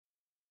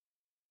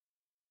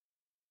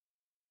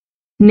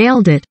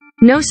Nailed it.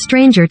 No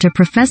stranger to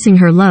professing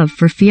her love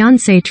for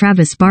fiancé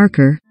Travis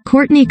Barker,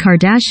 Kourtney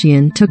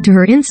Kardashian took to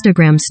her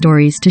Instagram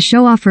stories to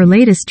show off her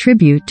latest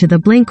tribute to the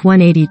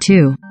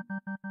Blink-182.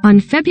 On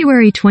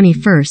February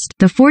 21st,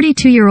 the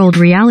 42-year-old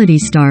reality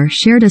star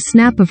shared a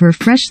snap of her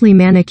freshly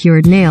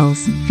manicured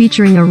nails,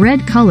 featuring a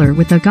red color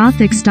with a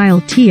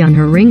Gothic-style T on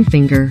her ring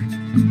finger.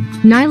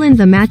 Nyland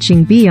the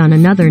matching B on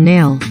another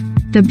nail.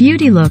 The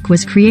beauty look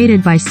was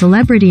created by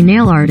celebrity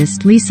nail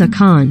artist Lisa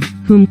Khan,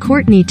 whom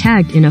Kourtney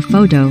tagged in a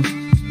photo.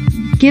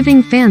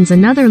 Giving fans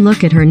another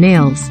look at her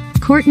nails,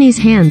 Kourtney's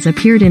hands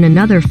appeared in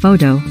another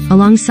photo,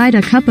 alongside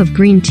a cup of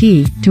green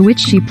tea, to which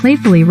she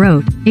playfully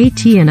wrote,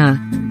 "AT and a."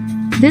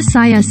 This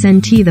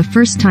isn't the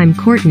first time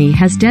Kourtney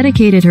has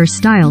dedicated her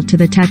style to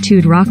the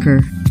tattooed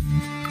rocker.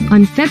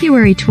 On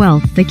February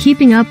 12th, the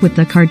Keeping Up with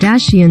the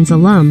Kardashians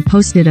alum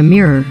posted a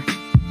mirror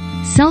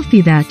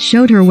selfie that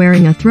showed her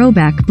wearing a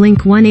throwback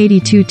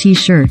Blink-182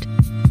 t-shirt.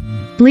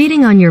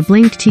 "Bleeding on your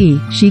Blink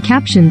tee," she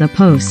captioned the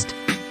post.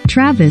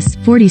 Travis,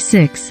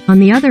 46, on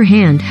the other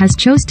hand, has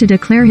chose to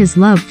declare his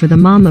love for the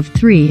mom of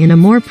three in a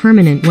more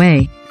permanent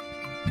way.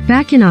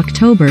 Back in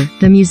October,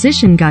 the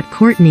musician got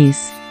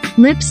Kourtney's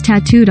lips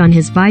tattooed on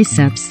his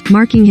biceps,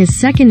 marking his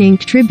second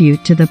inked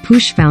tribute to the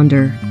Push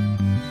founder.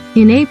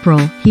 In April,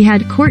 he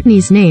had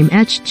Kourtney's name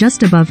etched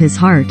just above his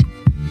heart.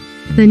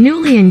 The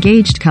newly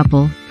engaged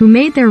couple, who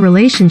made their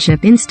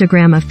relationship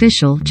Instagram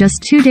official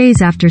just 2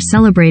 days after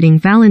celebrating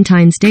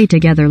Valentine's Day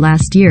together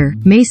last year,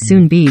 may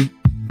soon be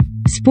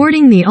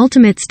sporting the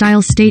ultimate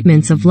style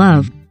statements of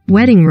love,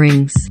 wedding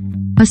rings.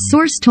 A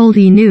source told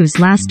E! News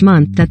last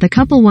month that the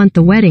couple want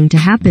the wedding to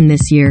happen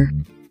this year.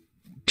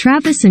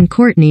 Travis and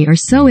Kourtney are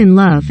so in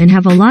love and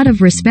have a lot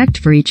of respect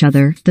for each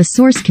other, the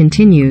source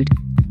continued.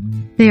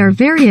 They are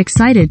very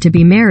excited to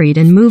be married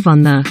and move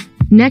on the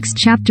next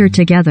chapter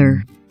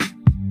together.